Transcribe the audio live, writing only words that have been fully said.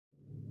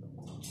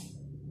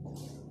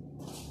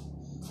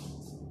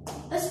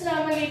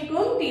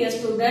Assalamualaikum dear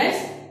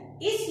students.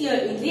 Is your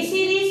English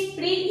series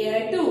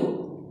pre-year 2.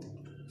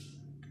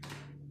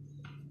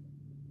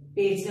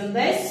 Page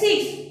number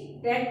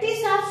 6.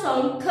 Practice of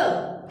sound ख.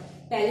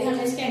 पहले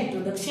हमने इसका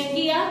introduction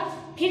किया,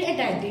 फिर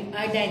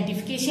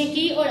आइडेंटिफिकेशन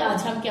की और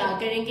आज हम क्या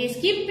करेंगे,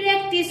 इसकी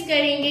प्रैक्टिस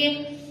करेंगे.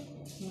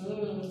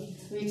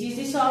 Which is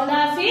the sound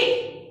of it?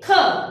 ख.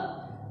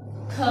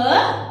 ख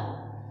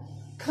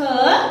ख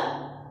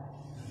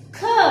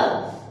ख.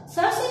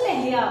 सबसे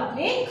पहले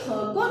आपने ख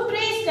को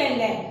ट्रेस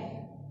करना है.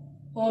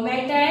 How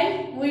many times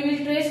we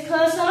will trace ख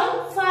sound?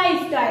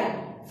 5 times.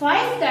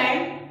 5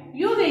 times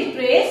you will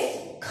trace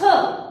ख.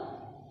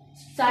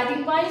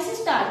 स्टार्टिंग पॉइंट से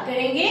स्टार्ट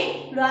करेंगे.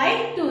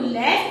 Right to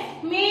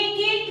left, make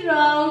it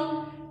round,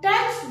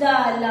 touch the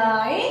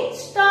line,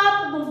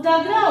 stop above the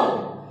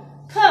ground.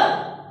 ख.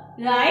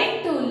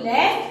 Right to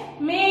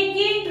left, make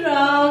it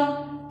round,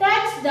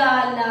 touch the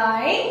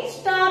line,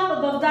 stop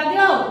above the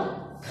ground.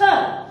 ख.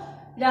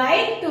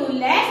 Right to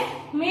left,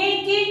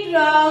 make it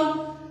round,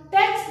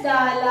 touch the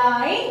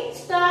line,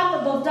 stop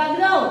above the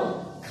ground.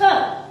 ख.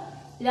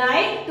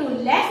 Right to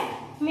left,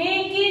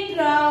 make it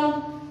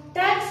round,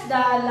 touch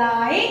the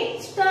line,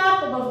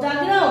 stop above the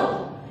ground.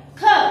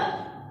 ख.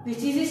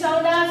 Which is the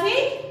sound of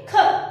it?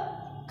 ख.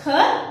 ख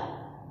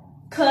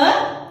ख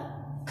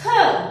ख.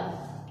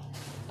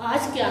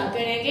 आज क्या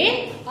करेंगे?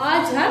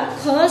 आज हम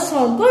ख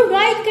साउंड को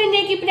राइट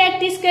करने की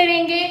प्रैक्टिस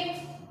करेंगे.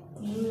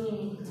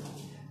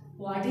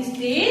 What is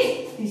this?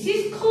 This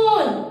is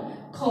cone.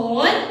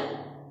 Cone,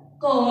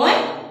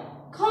 cone,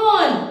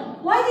 cone.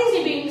 What is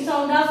the beginning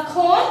sound of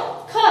cone?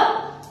 Kh.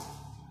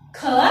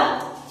 Kh,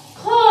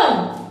 cone.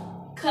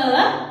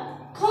 Kh,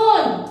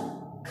 cone.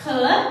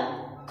 Kh,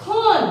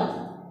 cone.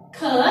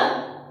 Kh,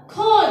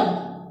 cone.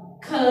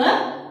 Kh,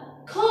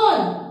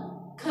 cone.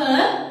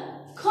 Kh,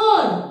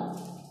 cone.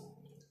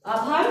 अब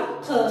हम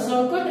ख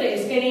sound को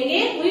trace करेंगे.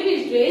 We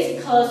will trace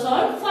ख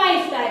sound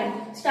 5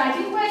 times.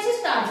 Starting point से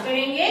start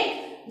करेंगे.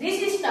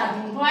 This is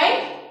starting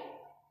point.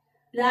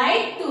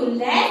 Right to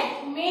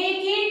left,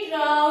 make it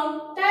round,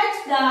 touch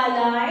the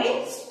line,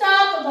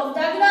 stop above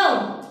the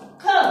ground.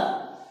 ख.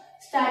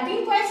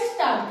 Starting point से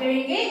स्टार्ट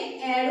करेंगे,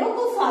 एरो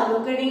को follow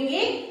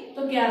करेंगे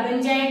तो क्या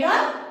बन जाएगा?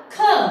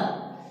 ख.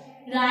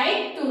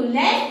 Right to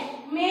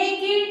left,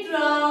 make it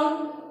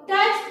round,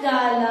 touch the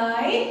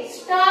line,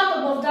 stop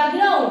above the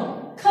ground.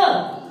 ख.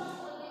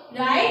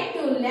 Right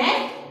to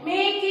left,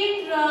 make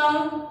it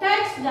round,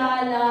 touch the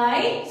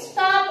line,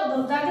 stop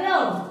above the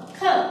ground.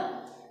 Kh.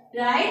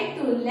 Right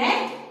to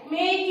left,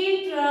 make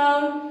it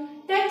round,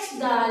 touch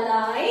the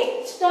line,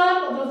 stop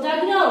above the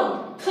ground.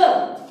 Kh.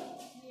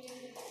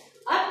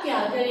 अब क्या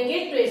करेंगे?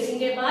 Tracing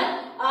के बाद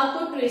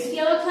आपको trace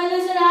किया हुआ ख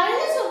नजर आ रहा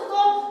है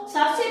सबको.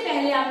 सबसे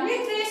पहले आपने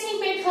ट्रेसिंग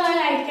पे ख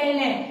राइट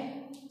करना है.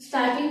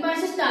 स्टार्टिंग पॉइंट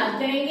से स्टार्ट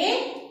करेंगे.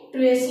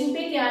 ट्रेसिंग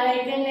पे क्या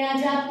राइट करना है?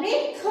 आज आपने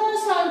ख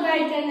साउंड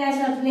राइट करना है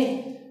सबने.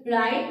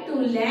 Right to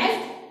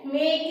left,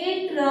 make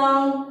it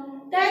round,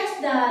 touch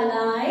the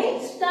line,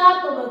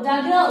 stop above the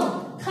ground.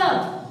 Kh.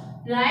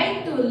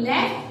 Right to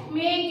left,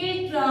 make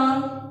it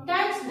round,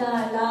 touch the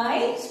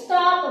line,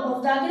 stop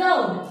above the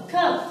ground.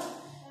 Kh.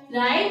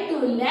 Right to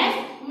left,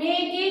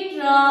 make it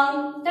round,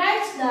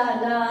 touch the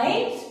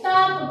line,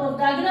 stop above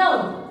the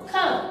ground.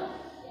 Kh.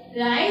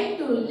 Right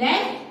to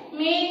left,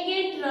 make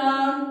it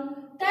round,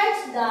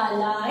 touch the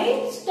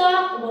line,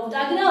 stop above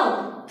the ground.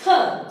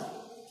 Kh.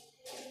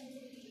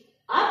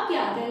 अब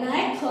क्या करना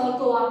है? ख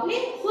को आपने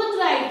खुद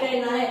right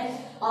करना है.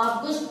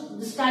 आपको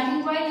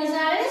स्टार्टिंग पॉइंट नजर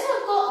आ रहा है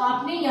सबको.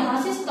 आपने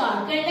यहाँ से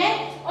स्टार्ट करना है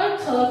और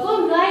ख को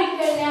राइट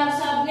करना है. आप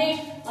सबने,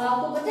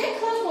 आपको पता है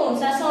ख कौन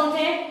सा साउंड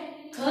है?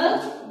 ख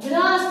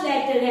ग्रास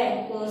लेटर है.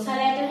 कौन सा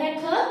लेटर है?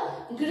 ख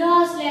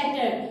ग्रास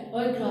लेटर.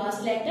 और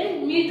grass letter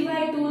mid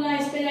bye 2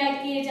 lines पे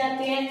राइट किए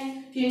जाते हैं.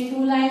 किन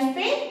 2 लाइन्स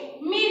पे?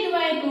 मिड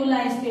बाय 2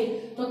 लाइन्स पे.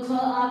 तो ख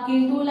आप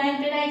किन 2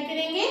 लाइन पे राइट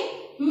करेंगे?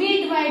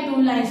 मिड बाय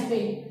 2 लाइन्स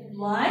पे.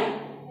 1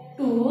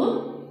 2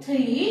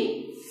 3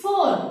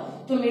 4.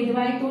 तो मिड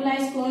बाय 2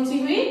 लाइन्स कौन सी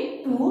हुई?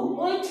 2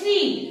 और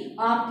 3.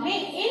 आपने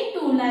इन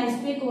 2 लाइन्स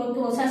पे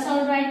कौन सा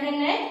साउंड राइट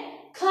करना है?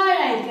 ख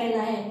राइट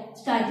करना है.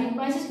 स्टार्टिंग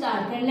पॉइंट से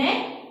स्टार्ट करना है.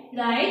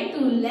 Right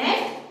to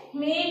left,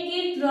 make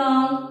it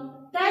round,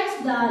 touch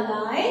the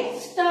line,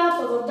 stop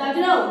above the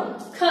ground.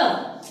 ख.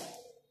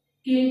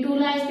 किन 2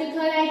 लाइन्स पे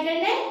ख राइट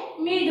करना है?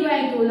 मिड बाय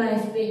 2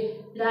 लाइन्स पे.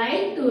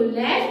 Right to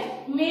left,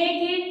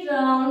 make it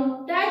round,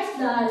 touch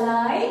the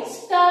line,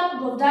 stop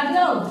above the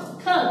ground.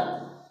 Kh.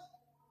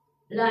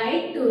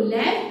 Right to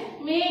left,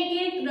 make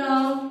it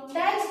round,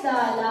 touch the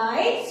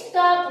line,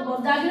 stop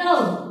above the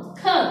ground.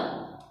 Kh.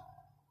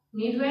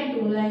 Midway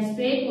 2 lines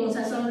पे कौन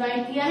सा sound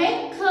right किया है?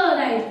 ख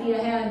right किया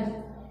है.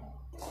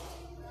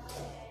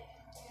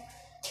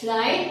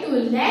 Right to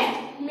left,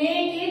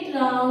 make it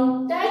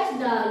round, touch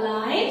the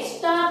line,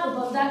 stop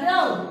above the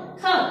ground.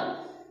 Kh.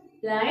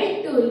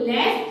 Right to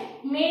left,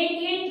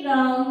 make it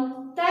round,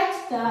 touch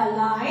the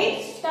line,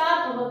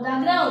 stop above the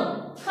ground.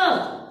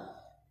 Kh.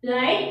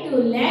 Right to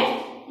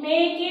left,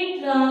 make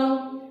it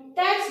round,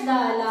 touch the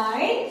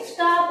line,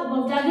 stop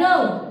above the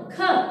ground.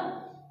 Kh.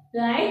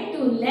 right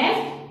to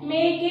left,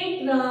 make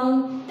it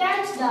round,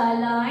 touch the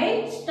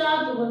line,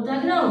 stop above the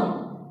ground.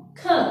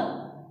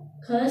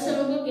 ख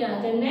शब्द को क्या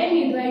करना है,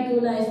 mid right two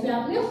lines पे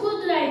आपने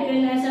खुद right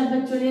करना है। सब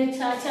बच्चों ने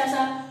अच्छा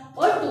सा,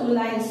 और टू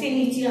लाइन से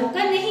नीचे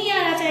आपका नहीं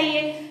आना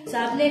चाहिए,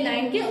 आपने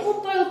लाइन के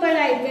ऊपर ऊपर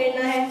राइट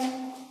करना है।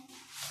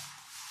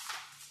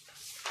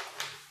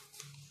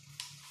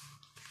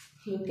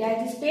 Look at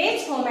this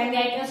page. How many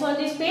items on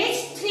this page?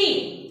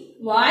 3.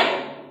 1,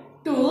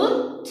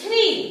 2,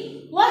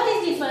 3. What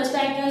is the first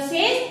item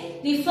says?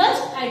 The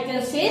first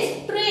item says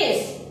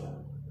praise.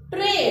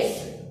 Praise.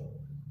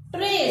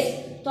 Praise.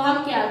 तो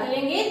हम क्या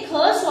करेंगे,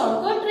 ख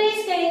साउंड को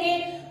ट्रेस करेंगे।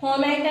 How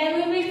many time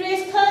we will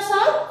trace ख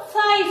sound?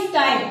 5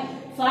 time.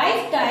 5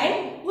 time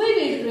we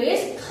will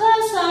trace ख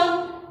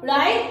sound.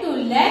 Right to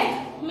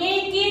left,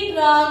 make it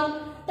round,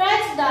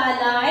 touch the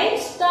line,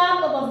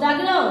 stop above the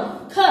ground.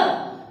 ख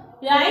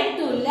right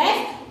to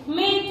left,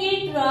 make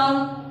it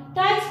round,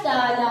 touch the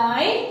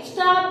line,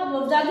 stop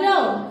above the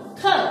ground.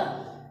 ख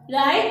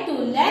right to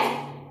left,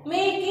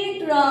 make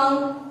it round,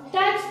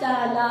 touch the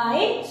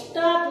line,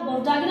 stop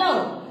above the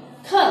ground.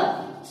 ख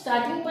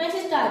starting point से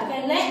start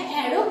करना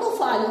है, arrow को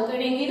follow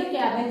करेंगे तो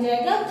क्या बन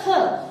जाएगा, ख।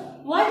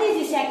 What is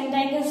the second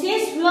item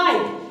says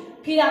right.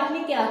 फिर आपने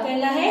क्या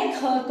करना है,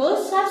 ख को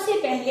सबसे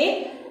पहले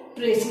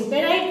ट्रेसिंग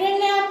पे राइट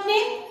करना है आपने,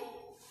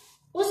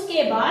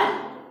 उसके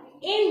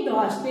बाद इन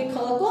डॉट्स पे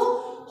ख को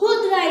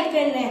खुद राइट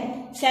करना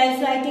है।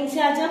 सेल्फ राइटिंग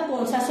से आज आप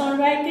कौन सा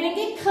साउंड राइट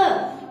करेंगे, ख।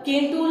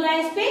 किन टू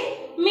लाइन्स पे,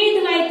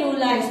 मिड राइट टू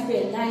लाइन्स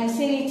पे, लाइन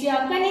से नीचे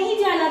आपका नहीं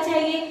जाना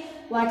चाहिए।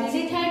 What is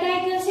it third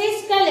item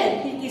says colour.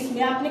 फिर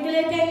किसमें आपने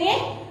कलर करनी है,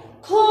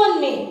 खोन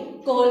में।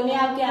 कोन में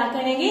आप क्या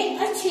करेंगे,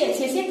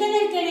 अच्छे से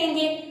कलर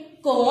करेंगे।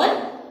 कौन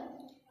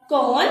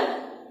कौन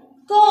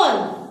कौन,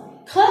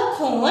 ख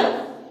खोन,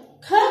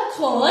 ख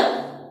खोन,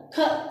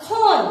 ख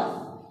खोन,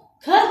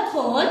 ख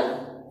खोन,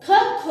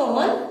 ख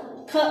खोन,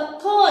 ख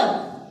खोन।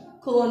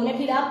 खोन में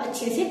फिर आप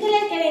अच्छे से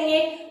कलर करेंगे।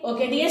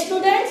 Okay dear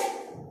students,